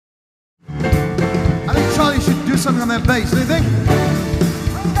should do something on that bass. Anything?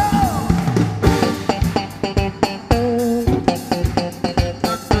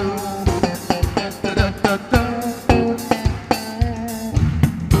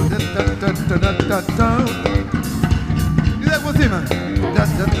 Do that with him.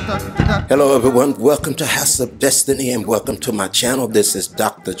 Hello everyone, welcome to House of Destiny and welcome to my channel. This is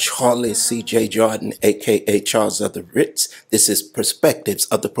Dr. Charlie C.J. Jordan, aka Charles of the Ritz. This is Perspectives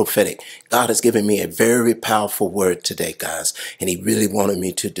of the Prophetic. God has given me a very powerful word today, guys, and he really wanted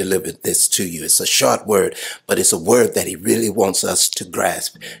me to deliver this to you. It's a short word, but it's a word that he really wants us to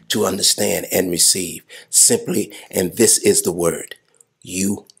grasp, to understand and receive. Simply, and this is the word: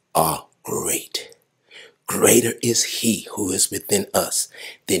 you are great. Greater is he who is within us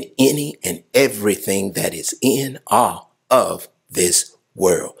than any and everything that is in or of this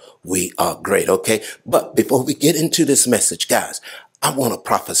world. We are great, okay? But before we get into this message, guys, I want to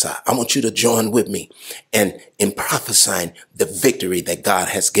prophesy. I want you to join with me in prophesying the victory that God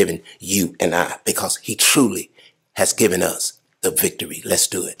has given you and I, because he truly has given us the victory. Let's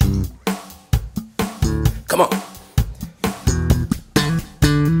do it. Come on.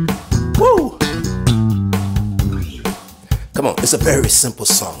 Woo! Come on, it's a very simple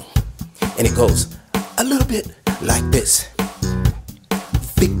song, and it goes a little bit like this.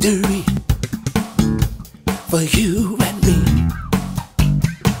 Victory for you and me.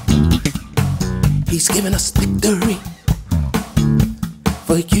 He's given us victory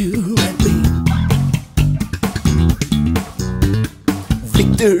for you and me.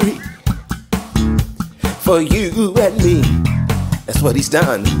 Victory for you and me. That's what he's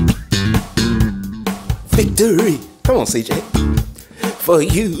done. Victory. Come on, CJ. For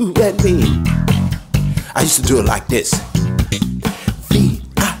you and me. I used to do it like this.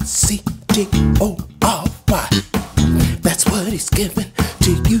 V-I-C-T-O-R-Y. That's what he's given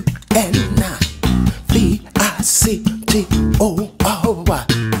to you and I. V-I-C-T-O-R-Y.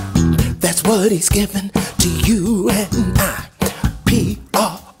 That's what he's given to you and I.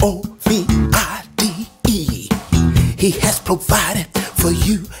 P-R-O-V-I-D-E. He has provided for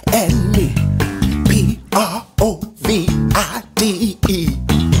you and me. P-R-O-V-I-D-E.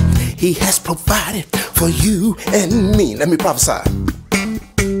 He has provided for you and me. Let me prophesy.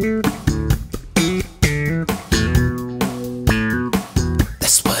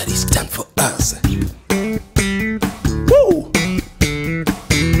 That's what he's done for us. Woo!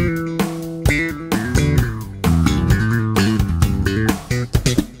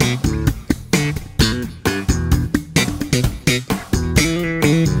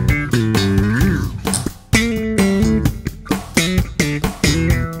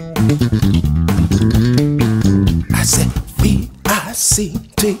 I said V-I-C-T-O-R-Y.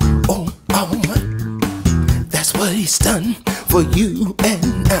 That's what he's done for you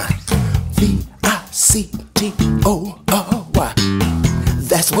and I. V-I-C-T-O-R-Y.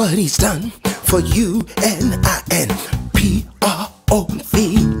 That's what he's done for you and I. And P-R-O-V-I-D-E.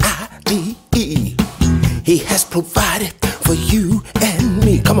 He has provided for you and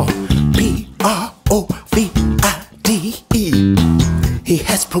me. Come on. P-R-O-V-I-D-E. He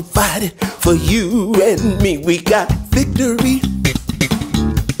has provided for you and me. We got victory.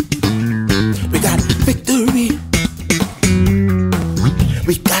 We got victory.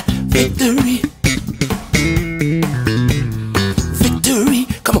 We got victory. Victory.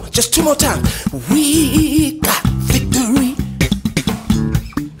 Come on, just two more times. We got victory.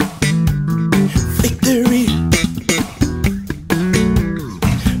 Victory.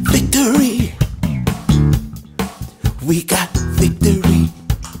 Victory. We got victory.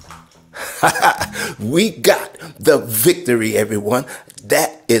 We got the victory, everyone.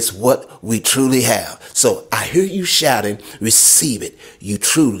 That is what we truly have. So I hear you shouting, receive it. You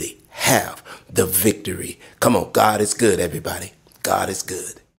truly have the victory. Come on, God is good, everybody. God is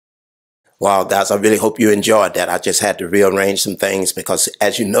good. Wow, guys, I really hope you enjoyed that. I just had to rearrange some things because,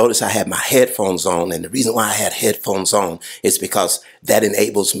 as you notice, I had my headphones on. And the reason why I had headphones on is because that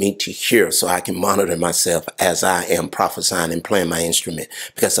enables me to hear so I can monitor myself as I am prophesying and playing my instrument.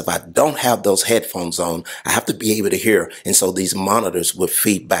 Because if I don't have those headphones on, I have to be able to hear. And so these monitors will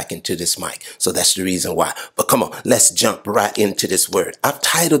feed back into this mic. So that's the reason why. But come on, let's jump right into this word. I've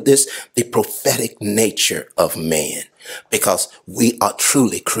titled this The Prophetic Nature of Man. Because we are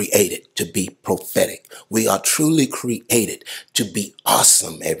truly created to be prophetic. We are truly created to be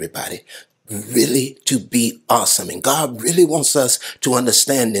awesome, everybody. really to be awesome. And God really wants us to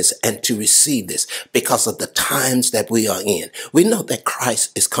understand this and to receive this because of the times that we are in. We know that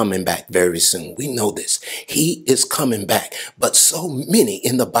Christ is coming back very soon. We know this. He is coming back. But so many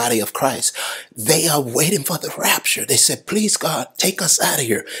in the body of Christ, they are waiting for the rapture. They said, please, God, take us out of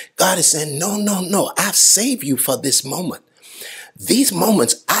here. God is saying, no, no, no. I've saved you for this moment. These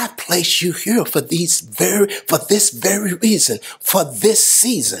moments, I place you here for this very reason, for this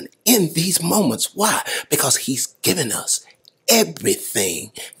season, in these moments. Why? Because he's given us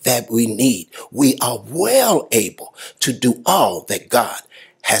everything that we need. We are well able to do all that God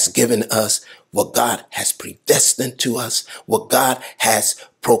has given us, what God has predestined to us, what God has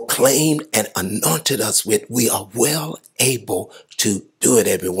proclaimed and anointed us with. We are well able to do it,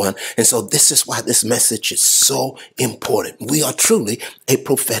 everyone. And so this is why this message is so important. We are truly a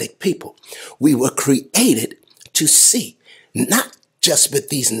prophetic people. We were created to see, not just with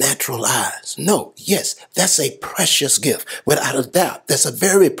these natural eyes. No, yes, that's a precious gift. Without a doubt, that's a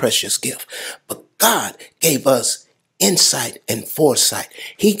very precious gift. But God gave us insight and foresight.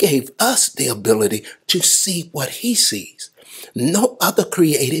 He gave us the ability to see what he sees. No other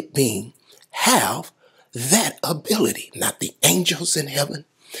created being have that ability, not the angels in heaven,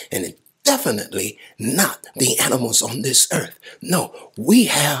 and definitely not the animals on this earth. No, we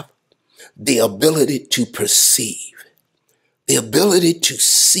have the ability to perceive, the ability to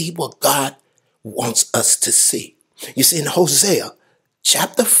see what God wants us to see. You see, in Hosea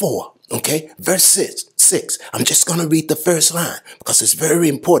chapter 4, okay, verse 6, I'm just going to read the first line because it's very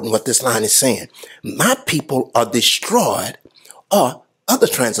important what this line is saying. My people are destroyed, or other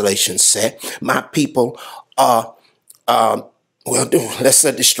translations say, my people are, let's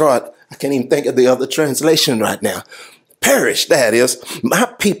say destroyed. I can't even think of the other translation right now. Perish, that is, my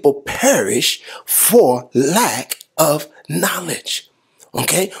people perish for lack of knowledge.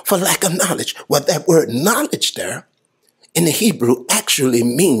 Okay, for lack of knowledge. Well, that word knowledge there in the Hebrew actually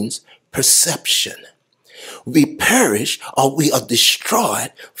means perception. We perish, or we are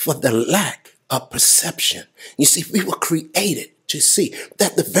destroyed for the lack of perception. You see, we were created to see.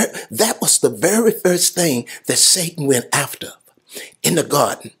 That was the very first thing that Satan went after in the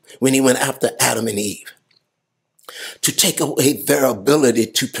garden when he went after Adam and Eve, to take away their ability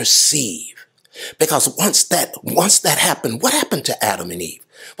to perceive. Because once that happened, what happened to Adam and Eve?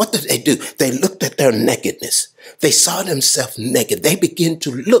 What did they do? They looked at their nakedness. They saw themselves naked. They began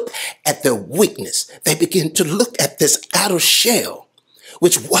to look at their weakness. They began to look at this outer shell,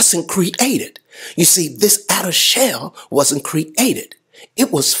 which wasn't created. You see, this outer shell wasn't created.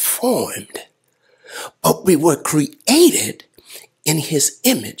 It was formed. But we were created in his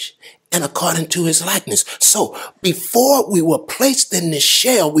image and according to his likeness. So before we were placed in this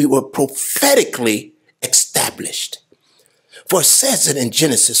shell, we were prophetically established. For it says it in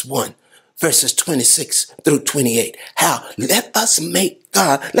Genesis 1, verses 26 through 28. How? Let us make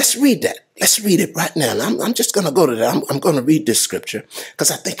God. Let's read that. Let's read it right now. And I'm just going to go to that. I'm going to read this scripture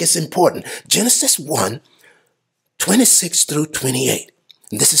because I think it's important. Genesis 1, 26 through 28.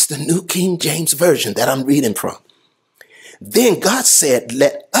 And this is the New King James Version that I'm reading from. Then God said,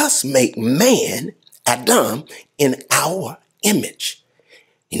 let us make man, Adam, in our image.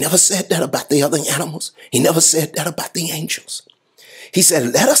 He never said that about the other animals. He never said that about the angels. He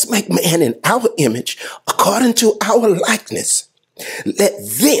said, let us make man in our image according to our likeness. Let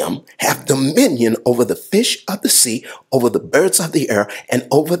them have dominion over the fish of the sea, over the birds of the air, and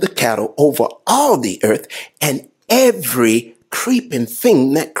over the cattle, over all the earth, and every creeping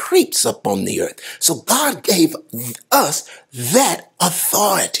thing that creeps upon the earth. So God gave us that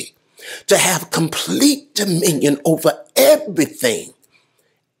authority to have complete dominion over everything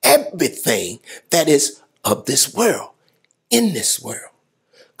that is of this world, in this world.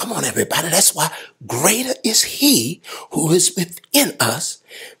 Come on, everybody. That's why greater is he who is within us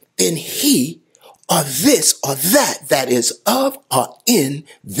than he or this or that is of or in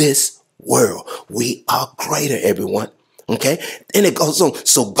this world. We are greater, everyone. Okay. And it goes on.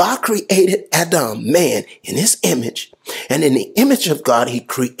 So God created Adam, man, in his image. And in the image of God, he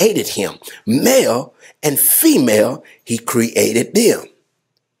created him. Male and female, he created them.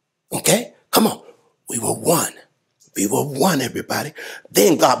 Okay. Come on. We were one. We were one, everybody.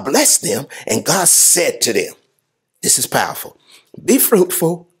 Then God blessed them and God said to them, this is powerful, be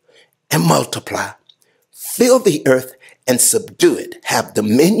fruitful and multiply, fill the earth and subdue it, have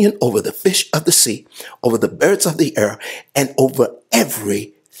dominion over the fish of the sea, over the birds of the air, and over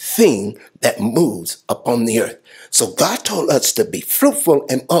everything that moves upon the earth. So God told us to be fruitful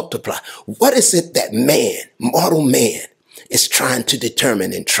and multiply. What is it that man, mortal man, is trying to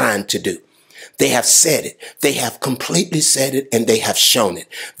determine and trying to do? They have said it. They have completely said it, and they have shown it.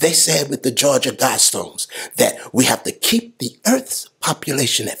 They said with the Georgia Guidestones that we have to keep the earth's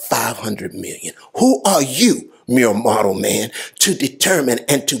population at 500 million. Who are you, mere mortal man, to determine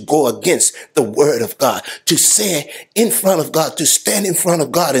and to go against the word of God, to say in front of God, to stand in front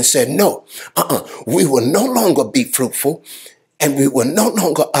of God and say, no, we will no longer be fruitful, and we will no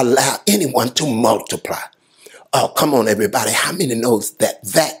longer allow anyone to multiply. Oh, come on, everybody. How many knows that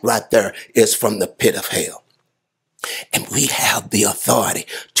that right there is from the pit of hell? And we have the authority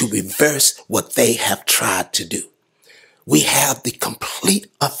to reverse what they have tried to do. We have the complete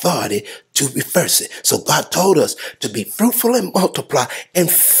authority to reverse it. So God told us to be fruitful and multiply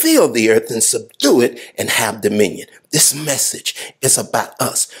and fill the earth and subdue it and have dominion. This message is about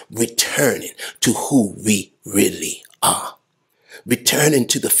us returning to who we really are. Returning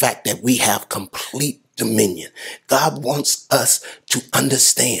to the fact that we have complete dominion. God wants us to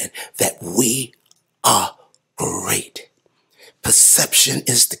understand that we are great. Perception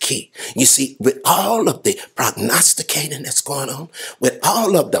is the key. You see, with all of the prognosticating that's going on, with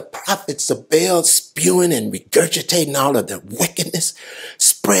all of the prophets of Baal spewing and regurgitating all of their wickedness,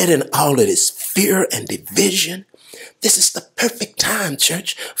 spreading all of this fear and division, this is the perfect time,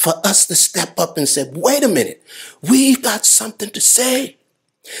 church, for us to step up and say, wait a minute, we've got something to say,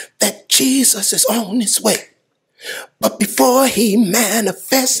 that Jesus is on his way. But before he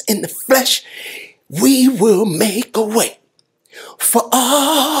manifests in the flesh, we will make a way for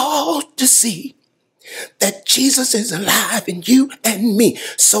all to see that Jesus is alive in you and me.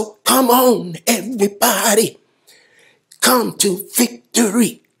 So come on, everybody, come to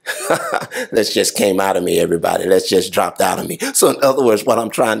victory. That's just came out of me, everybody. That's just dropped out of me. So in other words, what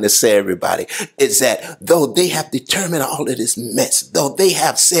I'm trying to say, everybody, is that though they have determined all of this mess, though they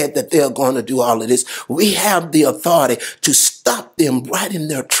have said that they're going to do all of this, we have the authority to stop them right in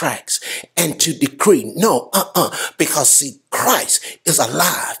their tracks and to decree, no, because see, Christ is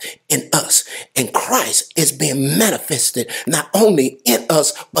alive in us, and Christ is being manifested not only in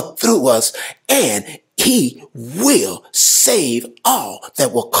us, but through us, and he will save all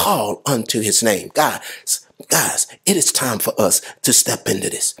that will call unto his name. Guys, it is time for us to step into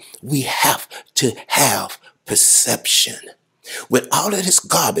this. We have to have perception. With all of this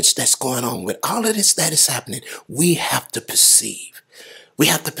garbage that's going on, with all of this that is happening, we have to perceive. We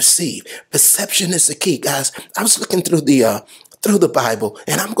have to perceive. Perception is the key, guys. I was looking through the Bible,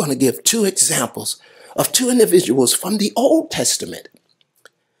 and I'm going to give two examples of two individuals from the Old Testament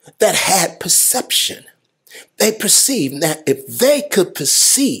that had perception. They perceived that if they could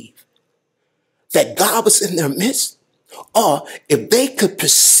perceive that God was in their midst, or if they could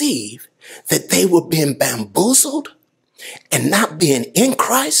perceive that they were being bamboozled and not being in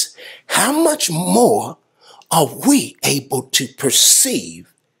Christ, how much more are we able to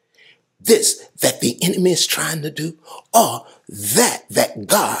perceive this that the enemy is trying to do, or that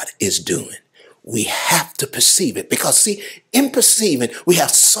God is doing? We have to perceive it, because see, in perceiving, we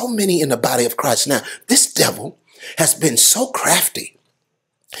have so many in the body of Christ now. This devil has been so crafty.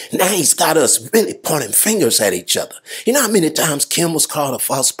 Now he's got us really pointing fingers at each other. You know how many times Kim was called a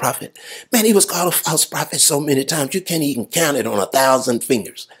false prophet? Man, he was called a false prophet so many times, you can't even count it on 1,000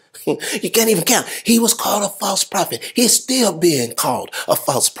 fingers. You can't even count. He was called a false prophet. He's still being called a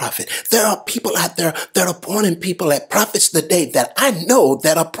false prophet. There are people out there that are pointing people at prophets today that I know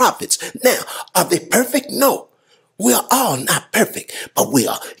that are prophets. Now, are they perfect? No. We are all not perfect, but we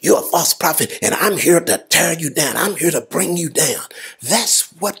are. You're a false prophet, and I'm here to tear you down. I'm here to bring you down.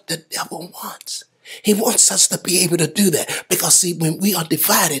 That's what the devil wants. He wants us to be able to do that, because see, when we are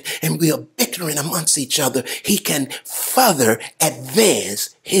divided and we are bickering amongst each other, he can further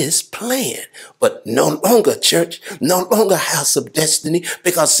advance his plan. But no longer, church, no longer House of Destiny,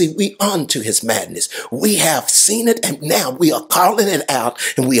 because see, we on to his madness. We have seen it, and now we are calling it out,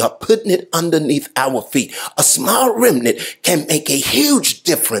 and we are putting it underneath our feet. A small remnant can make a huge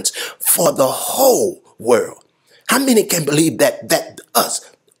difference for the whole world. How many can believe that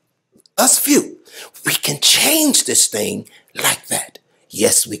us few, we can change this thing like that?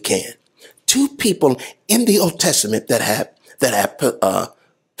 Yes, we can. Two people in the Old Testament that have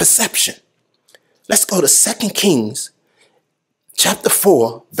perception. Let's go to 2 Kings chapter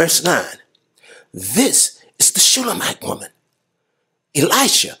 4, verse 9. This is the Shulamite woman.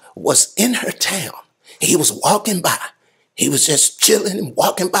 Elisha was in her town. He was walking by. He was just chilling and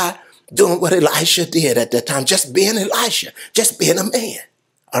walking by, doing what Elisha did at that time, just being Elisha, just being a man.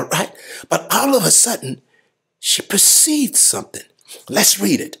 All right. But all of a sudden, she perceived something. Let's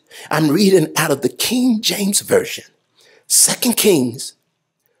read it. I'm reading out of the King James Version. 2 Kings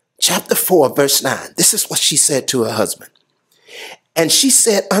chapter 4, verse 9. This is what she said to her husband. And she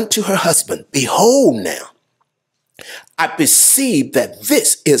said unto her husband, behold now, I perceive that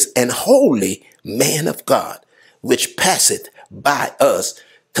this is an holy man of God, which passeth by us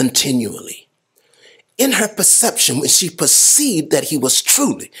continually. In her perception, when she perceived that he was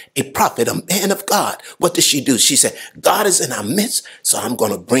truly a prophet, a man of God, what did she do? She said, God is in our midst, so I'm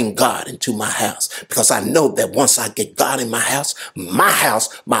going to bring God into my house, because I know that once I get God in my house,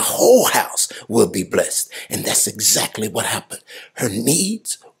 my whole house will be blessed. And that's exactly what happened. Her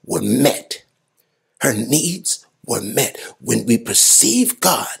needs were met. Her needs were met. When we perceive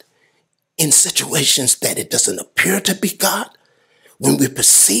God in situations that it doesn't appear to be God, when we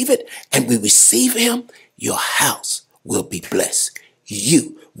perceive it and we receive him, your house will be blessed.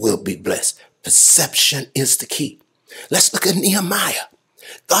 You will be blessed. Perception is the key. Let's look at Nehemiah.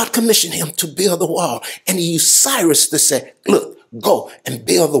 God commissioned him to build the wall, and he used Cyrus to say, look, go and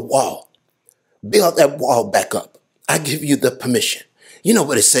build the wall. Build that wall back up. I give you the permission. You know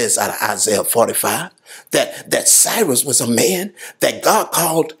what it says out of Isaiah 45? That Cyrus was a man that God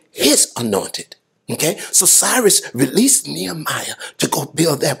called his anointed. Okay, so Cyrus released Nehemiah to go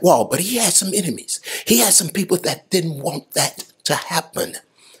build that wall, but he had some enemies. He had some people that didn't want that to happen.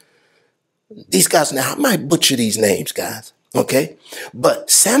 These guys, now I might butcher these names, guys, okay? But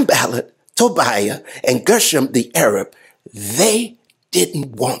Sanballat, Tobiah, and Gershom the Arab, they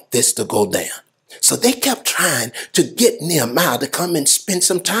didn't want this to go down. So they kept trying to get Nehemiah to come and spend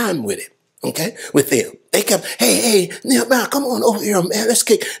some time with him. Okay, with them. They kept, hey, Nehemiah, come on over here, man. Let's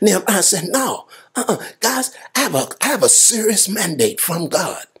kick. Nehemiah said, no, guys, I have a serious mandate from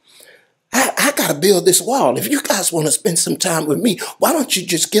God. I got to build this wall. If you guys want to spend some time with me, why don't you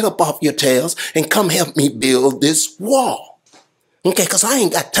just get up off your tails and come help me build this wall? Okay, because I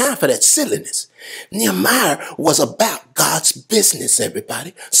ain't got time for that silliness. Nehemiah was about God's business,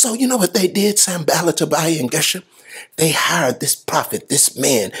 everybody. So you know what they did, Sanballat, Tobiah, and Gershom? They hired this prophet, this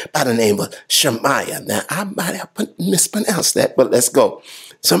man by the name of Shemaiah. Now, I might have mispronounced that, but let's go.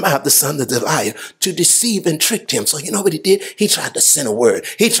 Somehow the son of Deliah to deceive and trick him. So you know what he did? He tried to send a word.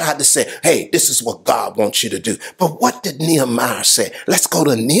 He tried to say, hey, this is what God wants you to do. But what did Nehemiah say? Let's go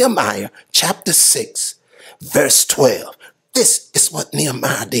to Nehemiah chapter 6, verse 12. This is what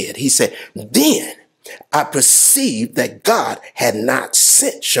Nehemiah did. He said, then I perceived that God had not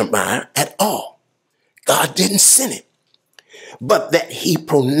sent Shemaiah at all. God didn't send him, but that he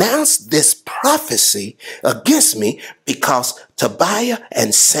pronounced this prophecy against me because Tobiah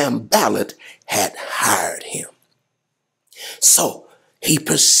and Sanballat had hired him. So he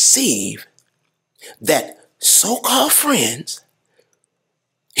perceived that so-called friends,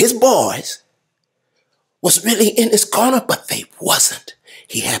 his boys, was really in his corner, but they wasn't.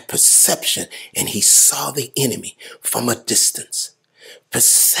 He had perception, and he saw the enemy from a distance.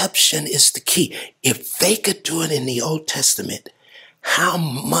 Perception is the key. If they could do it in the Old Testament, how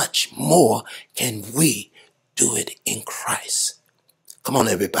much more can we do it in Christ? Come on,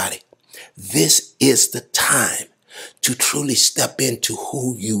 everybody. This is the time to truly step into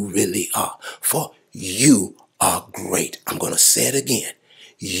who you really are. For you are great. I'm going to say it again.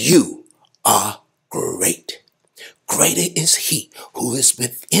 You are great. Greater is he who is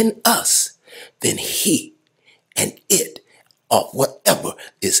within us than he and it or whatever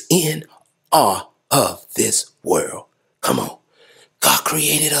is in or of this world. Come on. God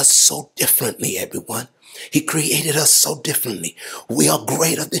created us so differently, everyone. He created us so differently. We are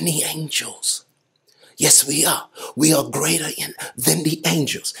greater than the angels. Yes, we are. We are greater than the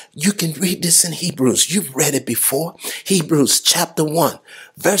angels. You can read this in Hebrews. You've read it before. Hebrews chapter 1,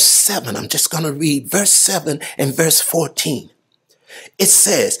 verse 7. I'm just going to read verse 7 and verse 14. It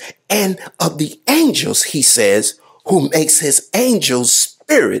says, and of the angels, he says, who makes his angels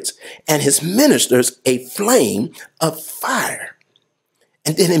spirits and his ministers a flame of fire.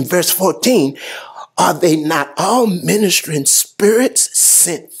 And then in verse 14, are they not all ministering spirits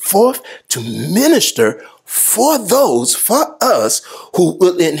sent forth to minister for us who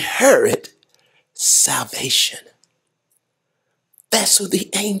will inherit salvation? That's who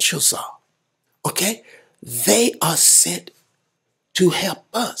the angels are. Okay? They are sent to help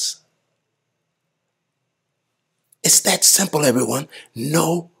us. It's that simple, everyone.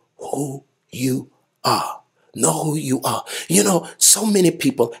 Know who you are. Know who you are. You know, so many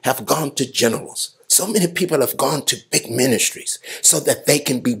people have gone to generals. So many people have gone to big ministries so that they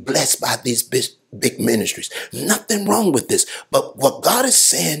can be blessed by these big ministries. Nothing wrong with this. But what God is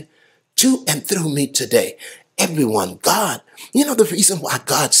saying to and through me today, everyone, God, you know the reason why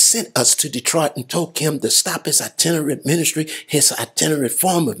God sent us to Detroit and told Kim to stop his itinerant ministry, his itinerant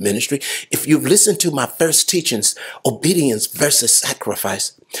form of ministry. If you've listened to my first teachings, obedience versus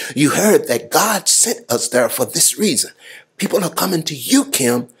sacrifice, you heard that God sent us there for this reason. People are coming to you,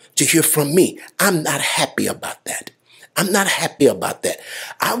 Kim, to hear from me. I'm not happy about that. I'm not happy about that.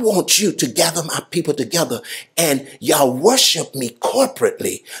 I want you to gather my people together and y'all worship me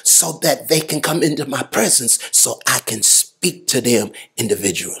corporately so that they can come into my presence so I can speak to them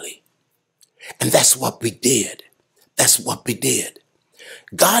individually. And that's what we did. That's what we did.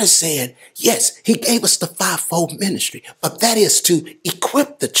 God is saying, yes, he gave us the fivefold ministry, but that is to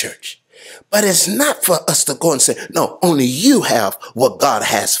equip the church. But it's not for us to go and say, no, only you have what God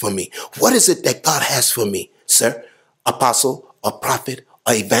has for me. What is it that God has for me, sir? Apostle, or prophet,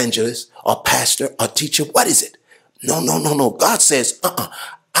 or evangelist, or pastor, or teacher? What is it? No. God says,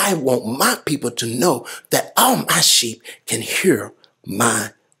 I want my people to know that all my sheep can hear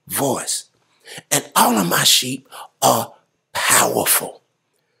my voice. And all of my sheep are powerful.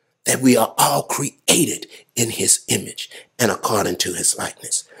 That we are all created in his image and according to his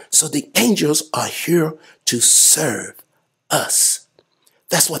likeness. So the angels are here to serve us.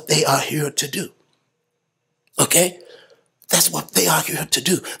 That's what they are here to do. Okay? That's what they are here to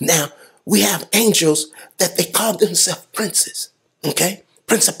do. Now, we have angels that they call themselves princes. Okay?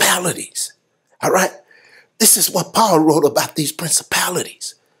 Principalities. All right? This is what Paul wrote about these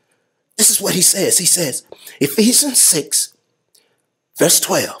principalities. This is what he says. He says, Ephesians 6, verse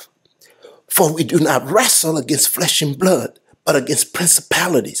 12. For we do not wrestle against flesh and blood, but against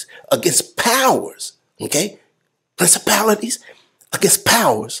principalities, against powers, okay? Principalities, against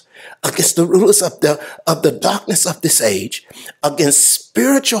powers, against the rulers of the darkness of this age, against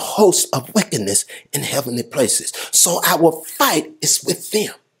spiritual hosts of wickedness in heavenly places. So our fight is with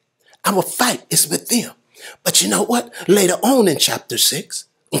them. Our fight is with them. But you know what? Later on in chapter 6,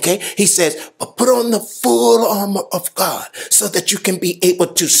 okay, he says, but put on the full armor of God so that you can be able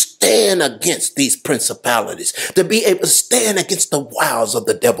to stand against these principalities, to be able to stand against the wiles of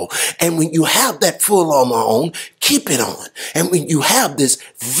the devil. And when you have that full armor on, keep it on. And when you have this,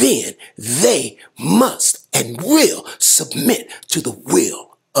 then they must and will submit to the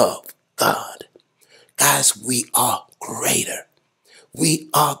will of God. Guys, we are greater. We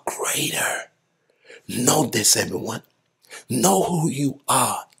are greater. Know this, everyone. Know who you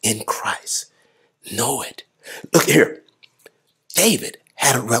are in Christ. Know it. Look here. David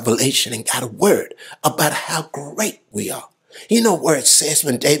had a revelation and got a word about how great we are. You know where it says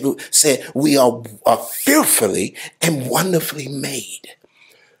when David said we are fearfully and wonderfully made.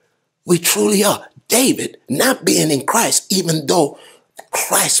 We truly are. David, not being in Christ, even though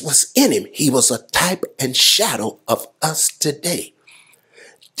Christ was in him, he was a type and shadow of us today.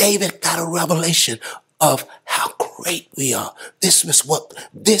 David got a revelation of how great we are. This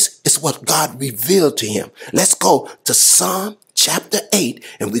is what God revealed to him. Let's go to Psalm chapter 8,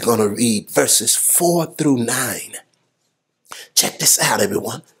 and we're going to read verses 4 through 9. Check this out,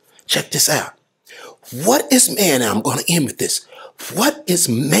 everyone. Check this out. What is man? And I'm going to end with this. What is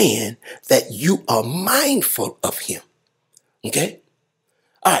man that you are mindful of him? Okay?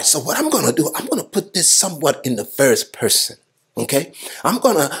 All right, so what I'm going to do, I'm going to put this somewhat in the first person. Okay? I'm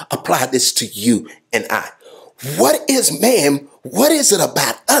going to apply this to you and I. What is man? What is it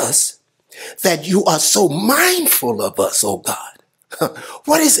about us that you are so mindful of us, oh God?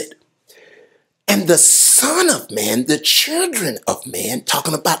 What is it? And the Son of Man, the children of man,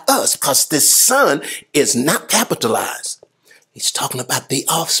 talking about us, because this son is not capitalized. He's talking about the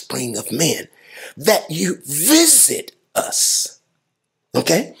offspring of man, that you visit us.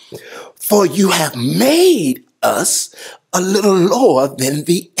 Okay? For you have made us a little lower than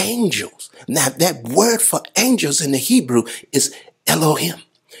the angels. Now, that word for angels in the Hebrew is Elohim,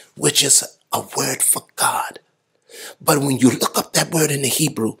 which is a word for God. But when you look up that word in the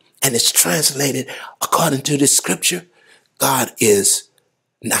Hebrew and it's translated according to this scripture, God is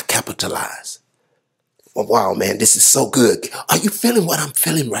not capitalized. Oh, wow, man, this is so good. Are you feeling what I'm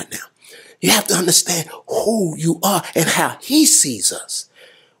feeling right now? You have to understand who you are and how he sees us.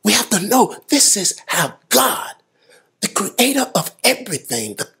 We have to know this is how God, the creator of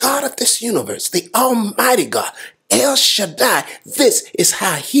everything, the God of this universe, the almighty God, El Shaddai, this is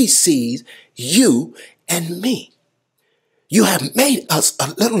how he sees you and me. You have made us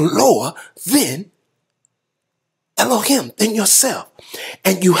a little lower than Elohim, than yourself.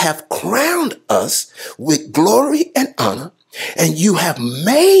 And you have crowned us with glory and honor, and you have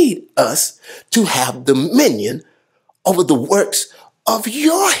made us to have dominion over the works of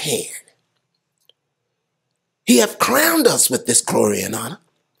your hand. He have crowned us with this glory and honor,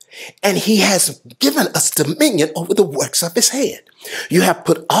 and he has given us dominion over the works of his hand. You have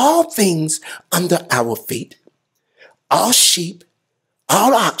put all things under our feet, all sheep,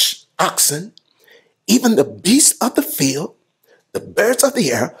 all oxen, even the beasts of the field, the birds of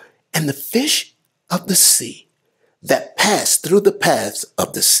the air, and the fish of the sea. that pass through the paths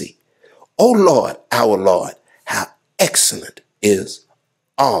of the sea. O Lord, our Lord, how excellent is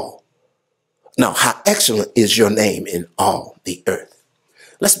all. Now, how excellent is your name in all the earth.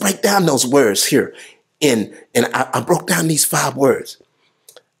 Let's break down those words here. And I broke down these 5 words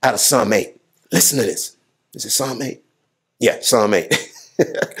out of Psalm 8. Listen to this. Is it Psalm 8? Yeah, Psalm 8.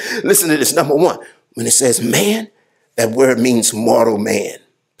 Listen to this. Number 1, when it says man, that word means mortal man,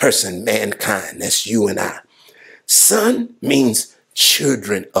 person, mankind. That's you and I. Son means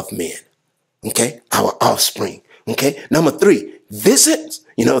children of men. Okay, our offspring. Okay, number 3, visit.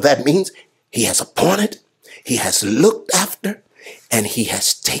 You know what that means? He has appointed, he has looked after, and he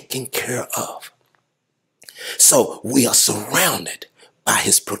has taken care of. So we are surrounded by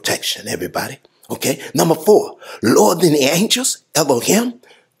his protection, everybody. Okay, number 4, lower than the angels, Elohim.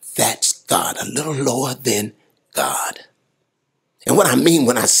 That's God, a little lower than God. And what I mean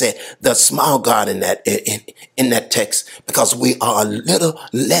when I say the small God in that text, because we are a little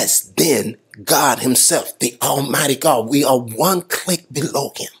less than God himself, the Almighty God. We are one click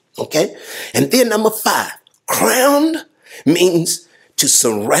below him. Okay. And then number 5, crowned means to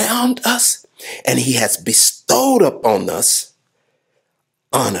surround us, and he has bestowed upon us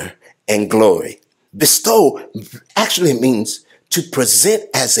honor and glory. Bestow actually means to present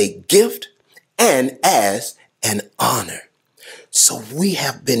as a gift and as an honor. So we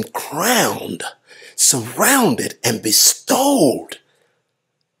have been crowned, surrounded, and bestowed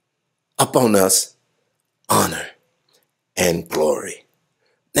upon us honor and glory.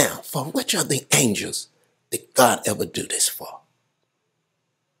 Now, for which of the angels did God ever do this for?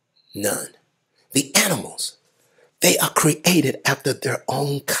 None. The animals, they are created after their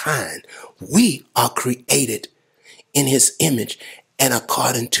own kind. We are created in his image and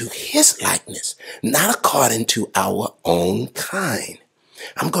according to his likeness, not according to our own kind.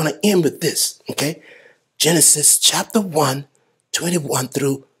 I'm going to end with this, okay? Genesis chapter 1, 21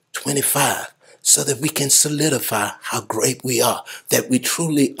 through 25, so that we can solidify how great we are, that we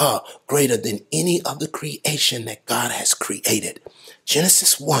truly are greater than any other creation that God has created.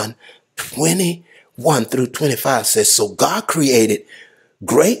 Genesis 1, 21 through 25 says, so God created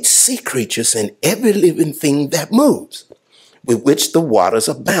great sea creatures and every living thing that moves, with which the waters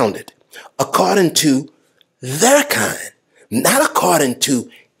abounded, according to their kind, not according to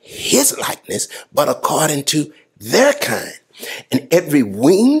his likeness, but according to their kind. And every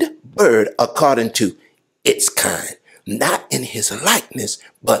winged bird according to its kind, not in his likeness,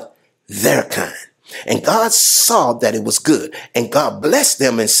 but their kind. And God saw that it was good. And God blessed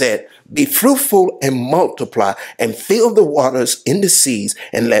them and said, be fruitful and multiply and fill the waters in the seas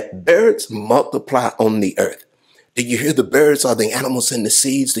and let birds multiply on the earth. Do you hear the birds or the animals in the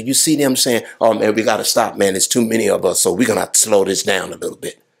seas? Do you see them saying, oh man, we got to stop, man. There's too many of us. So we're going to have to slow this down a little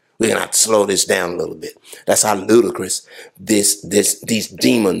bit. We're going to have to slow this down a little bit. That's how ludicrous these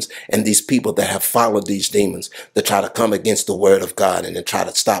demons and these people that have followed these demons to try to come against the word of God and to try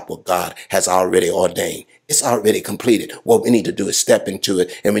to stop what God has already ordained. It's already completed. What we need to do is step into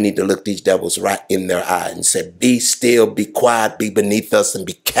it, and we need to look these devils right in their eye and say, be still, be quiet, be beneath us, and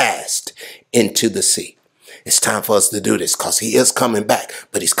be cast into the sea. It's time for us to do this because he is coming back,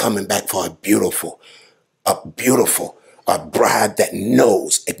 but he's coming back for a beautiful bride that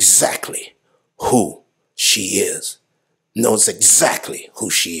knows exactly who she is. Knows exactly who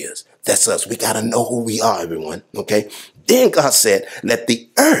she is. That's us. We got to know who we are, everyone. Okay. Then God said, let the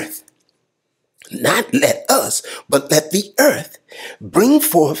earth, not let us, but let the earth bring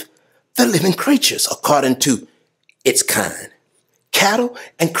forth the living creatures according to its kind. Cattle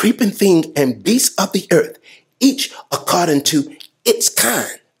and creeping thing and beasts of the earth, each according to its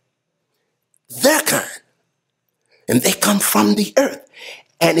kind, their kind. And they come from the earth.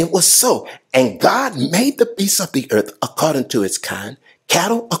 And it was so. And God made the beasts of the earth according to its kind,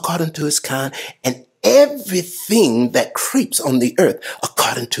 cattle according to its kind, and everything that creeps on the earth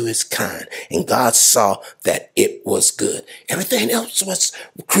according to its kind. And God saw that it was good. Everything else was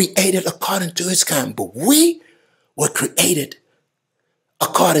created according to its kind. But we were created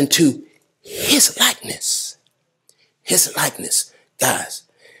according to his likeness. His likeness. Guys,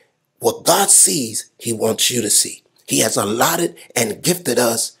 what God sees, he wants you to see. He has allotted and gifted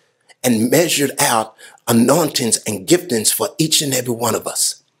us and measured out anointings and giftings for each and every one of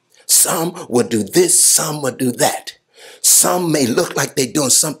us. Some will do this, some will do that. Some may look like they're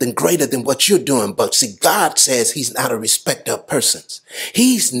doing something greater than what you're doing, but see, God says he's not a respecter of persons.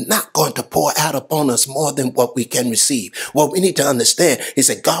 He's not going to pour out upon us more than what we can receive. What we need to understand is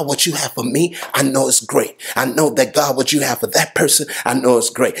that, God, what you have for me, I know it's great. I know that, God, what you have for that person, I know it's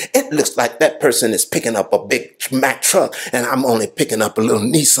great. It looks like that person is picking up a big Mack truck and I'm only picking up a little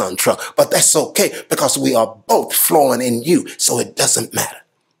Nissan truck, but that's okay because we are both flowing in you. So it doesn't matter.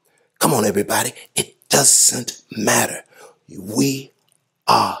 Come on, everybody. It doesn't matter. We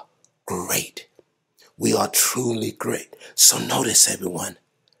are great. We are truly great. So notice, everyone,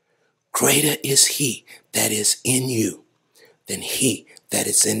 greater is he that is in you than he that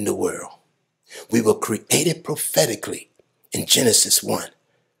is in the world. We were created prophetically in Genesis 1.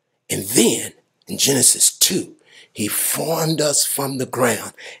 And then in Genesis 2, he formed us from the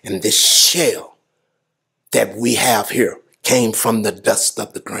ground. And this shell that we have here came from the dust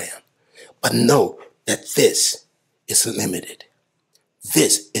of the ground. But know that this is limited.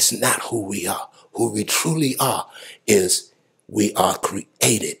 This is not who we are. Who we truly are is we are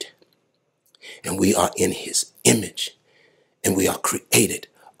created and we are in his image and we are created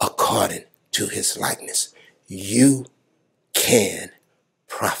according to his likeness. You can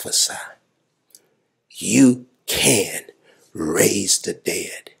prophesy. You can raise the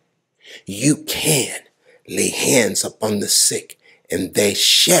dead. You can lay hands upon the sick and they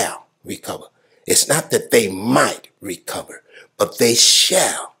shall recover. It's not that they might recover, but they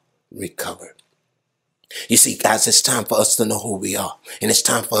shall recover. You see, guys, it's time for us to know who we are, and it's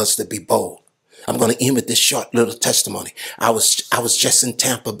time for us to be bold. I'm going to end with this short little testimony. I was just in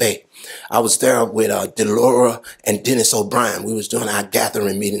Tampa Bay. I was there with Delora and Dennis O'Brien. We was doing our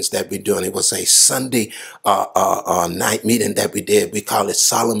gathering meetings that we're doing. It was a Sunday night meeting that we did. We call it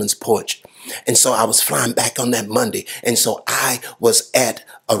Solomon's Porch. And so I was flying back on that Monday. And so I was at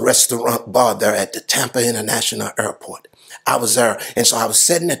a restaurant bar there at the Tampa International Airport. I was there. And so I was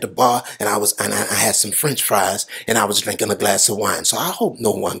sitting at the bar and I had some French fries and I was drinking a glass of wine. So I hope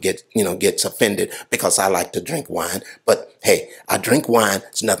no one gets offended because I like to drink wine. But hey, I drink wine.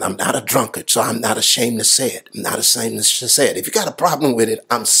 It's nothing. I'm not a drunkard, so I'm not ashamed to say it. I'm not ashamed to say it. If you got a problem with it,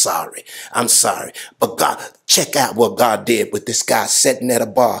 I'm sorry. I'm sorry. But God, check out what God did with this guy sitting at a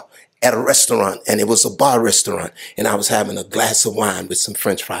bar at a restaurant, and it was a bar restaurant, and I was having a glass of wine with some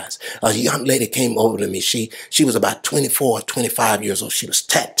French fries. A young lady came over to me. She was about 24 or 25 years old. She was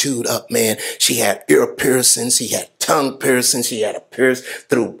tattooed up, man. She had ear piercings. She had tongue piercings. She had a pierce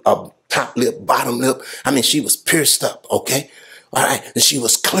through a top lip, bottom lip. I mean, she was pierced up, okay? All right, and she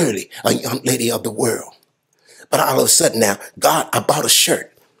was clearly a young lady of the world. But all of a sudden now, I bought a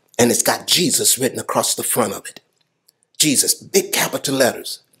shirt, and it's got Jesus written across the front of it. Jesus, big capital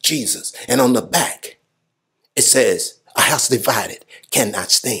letters. Jesus. And on the back, it says, a house divided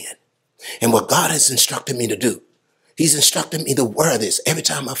cannot stand. And what God has instructed me to do, he's instructed me to wear this every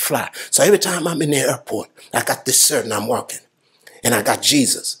time I fly. So every time I'm in the airport, I got this shirt and I'm walking. And I got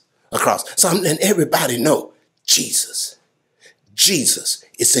Jesus across. And everybody know, Jesus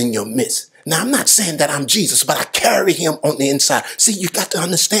is in your midst. Now, I'm not saying that I'm Jesus, but I carry him on the inside. See, you got to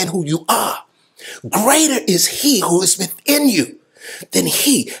understand who you are. Greater is he who is within you than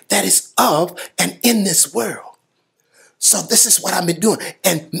he that is of and in this world. So this is what I've been doing.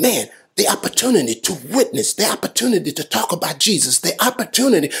 And man, the opportunity to witness, the opportunity to talk about Jesus, the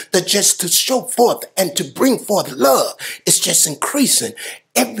opportunity to show forth and to bring forth love is just increasing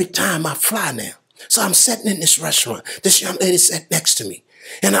every time I fly now. So I'm sitting in this restaurant. This young lady sat next to me.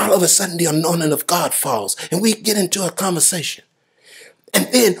 And all of a sudden the anointing of God falls and we get into a conversation. And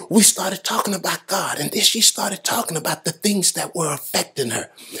then we started talking about God. And then she started talking about the things that were affecting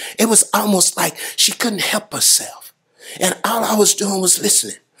her. It was almost like she couldn't help herself. And all I was doing was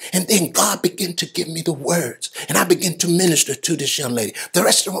listening. And then God began to give me the words. And I began to minister to this young lady. The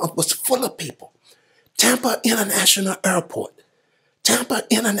restaurant was full of people. Tampa International Airport. Tampa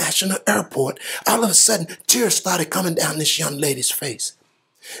International Airport. All of a sudden, tears started coming down this young lady's face.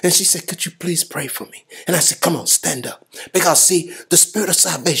 And she said, could you please pray for me? And I said, come on, stand up. Because see, the spirit of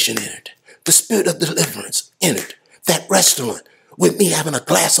salvation entered. The spirit of deliverance entered that restaurant with me having a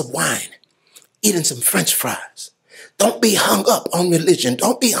glass of wine, eating some French fries. Don't be hung up on religion.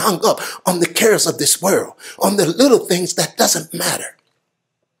 Don't be hung up on the cares of this world, on the little things that doesn't matter.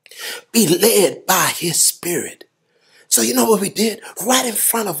 Be led by his spirit. So you know what we did? Right in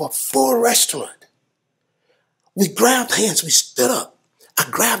front of a full restaurant. We grabbed hands. We stood up. I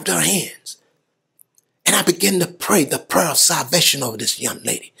grabbed her hands and I began to pray the prayer of salvation over this young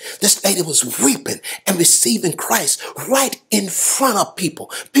lady. This lady was weeping and receiving Christ right in front of people.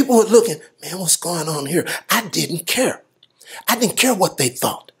 People were looking, man, what's going on here? I didn't care. I didn't care what they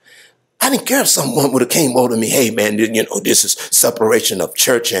thought. I didn't care if someone would have came over to me, hey man, this is separation of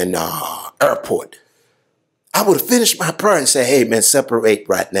church and airport. I would have finished my prayer and said, hey man, separate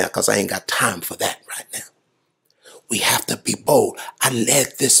right now because I ain't got time for that right now. We have to be bold. I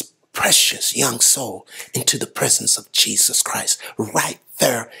led this precious young soul into the presence of Jesus Christ right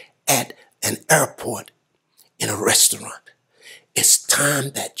there at an airport in a restaurant. It's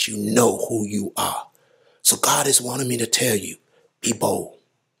time that you know who you are. So God is wanting me to tell you, be bold.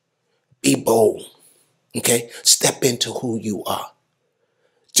 Be bold. Okay? Step into who you are.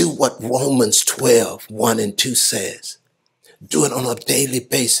 Do what Romans 12:1-2 says. Do it on a daily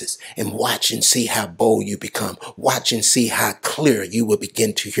basis and watch and see how bold you become. Watch and see how clear you will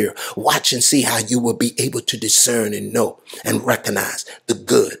begin to hear. Watch and see how you will be able to discern and know and recognize the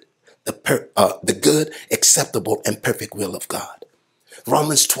good, the good, acceptable, and perfect will of God.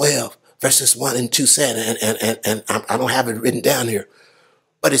 Romans 12:1-2 said, and I don't have it written down here,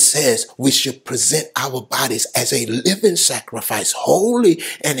 but it says we should present our bodies as a living sacrifice, holy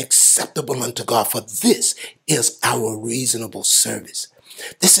and acceptable unto God, for this is our reasonable service.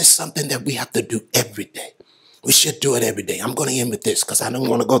 This is something that we have to do every day. We should do it every day. I'm going to end with this because I don't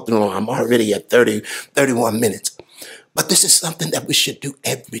want to go through long. I'm already at 31 minutes. But this is something that we should do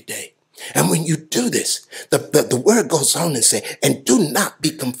every day. And when you do this, the word goes on and say, and do not be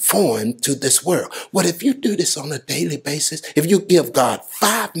conformed to this world. What if you do this on a daily basis? If you give God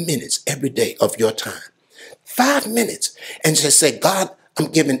 5 minutes every day of your time, 5 minutes, and just say, God,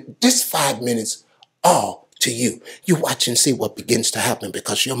 I'm giving this 5 minutes all to you. You watch and see what begins to happen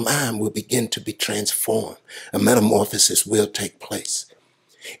because your mind will begin to be transformed. A metamorphosis will take place.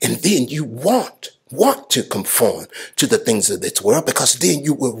 And then you want to conform to the things of this world because then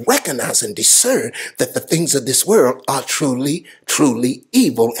you will recognize and discern that the things of this world are truly, truly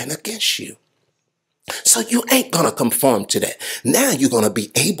evil and against you. So you ain't going to conform to that. Now you're going to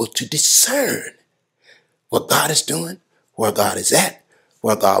be able to discern what God is doing, where God is at,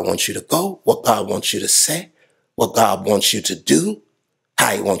 where God wants you to go, what God wants you to say, what God wants you to do,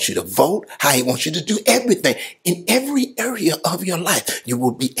 how he wants you to vote, how he wants you to do everything. In every area of your life, you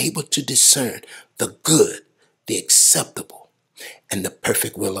will be able to discern the good, the acceptable, and the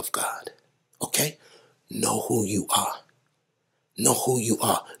perfect will of God. Okay? Know who you are. Know who you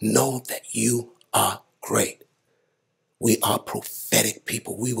are. Know that you are great. We are prophetic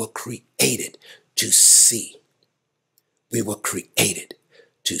people. We were created to see. We were created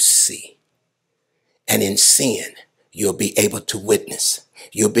to see. And in seeing, you'll be able to witness.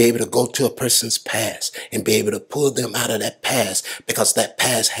 You'll be able to go to a person's past and be able to pull them out of that past because that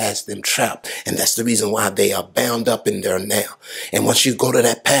past has them trapped. And that's the reason why they are bound up in there now. And once you go to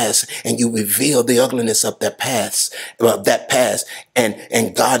that past and you reveal the ugliness of that past,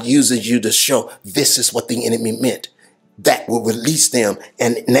 and God uses you to show this is what the enemy meant, that will release them.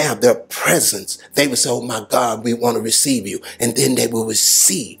 And now their presence, they will say, oh my God, we want to receive you. And then they will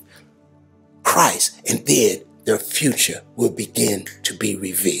receive Christ. And then their future will begin to be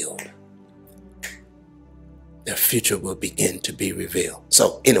revealed. Their future will begin to be revealed.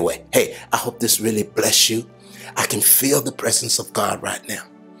 So anyway, hey, I hope this really bless you. I can feel the presence of God right now.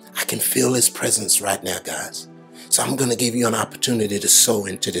 I can feel his presence right now, guys. So I'm going to give you an opportunity to sow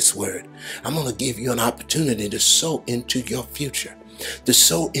into this word. I'm going to give you an opportunity to sow into your future. To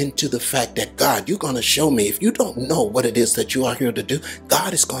sow into the fact that God, you're going to show me. If you don't know what it is that you are here to do,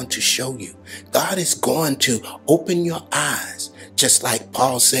 God is going to show you. God is going to open your eyes, just like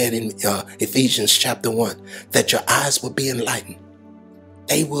Paul said in Ephesians chapter 1, that your eyes will be enlightened.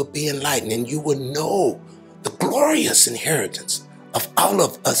 They will be enlightened, and you will know the glorious inheritance of all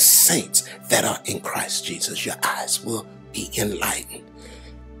of us saints that are in Christ Jesus. Your eyes will be enlightened.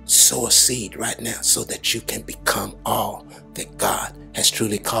 Sow a seed right now so that you can become all that God has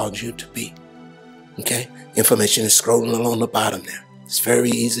truly called you to be. Okay? Information is scrolling along the bottom there. It's very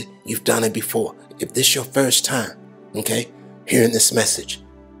easy. You've done it before. If this is your first time, okay, hearing this message,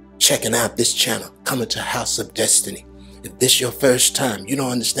 checking out this channel, coming to House of Destiny. If this is your first time, you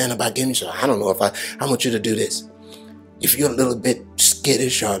don't understand about giving, so I don't know if I want you to do this. If you're a little bit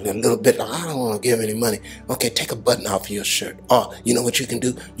skittish or a little bit, I don't want to give any money. Okay, take a button off of your shirt. Or you know what you can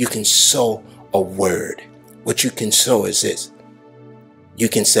do? You can sow a word. What you can sow is this. You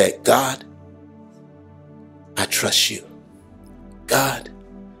can say, God, I trust you. God,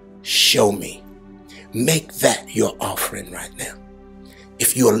 show me. Make that your offering right now.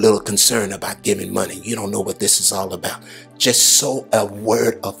 If you're a little concerned about giving money, you don't know what this is all about. Just sow a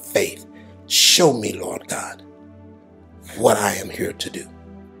word of faith. Show me, Lord God, what I am here to do.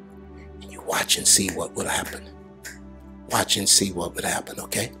 And you watch and see what will happen. Watch and see what will happen,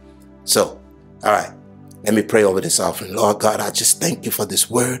 okay? So, all right, let me pray over this offering. Lord God, I just thank you for this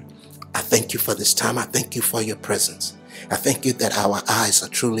word. I thank you for this time. I thank you for your presence. I thank you that our eyes are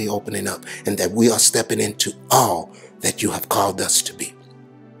truly opening up and that we are stepping into all that you have called us to be.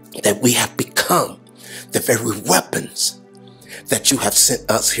 That we have become the very weapons that you have sent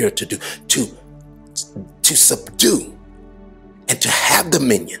us here to do, to subdue and to have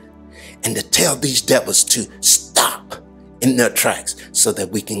dominion and to tell these devils to stop in their tracks so that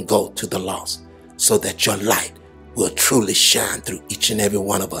we can go to the lost, so that your light will truly shine through each and every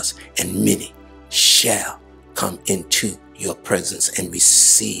one of us, and many shall come into your presence and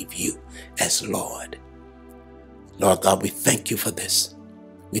receive you as Lord. Lord God, we thank you for this.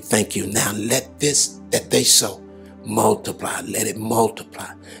 We thank you. Now let this that they sow multiply. Let it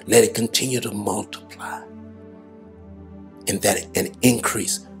multiply. Let it continue to multiply. And that an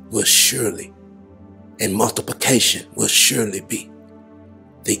increase will surely, and multiplication will surely be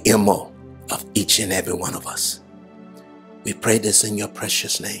the MO of each and every one of us. We pray this in your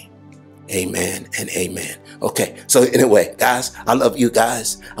precious name. Amen and amen. Okay, so anyway, guys, I love you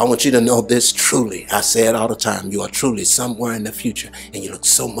guys. I want you to know this truly. I say it all the time. You are truly somewhere in the future, and you look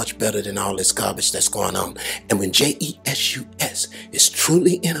so much better than all this garbage that's going on. And when Jesus is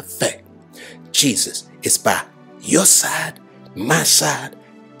truly in effect, Jesus is by your side, my side,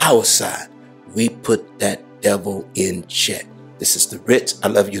 our side. We put that devil in check. This is the Rich. I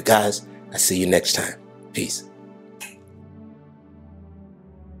love you guys. I see you next time. Peace.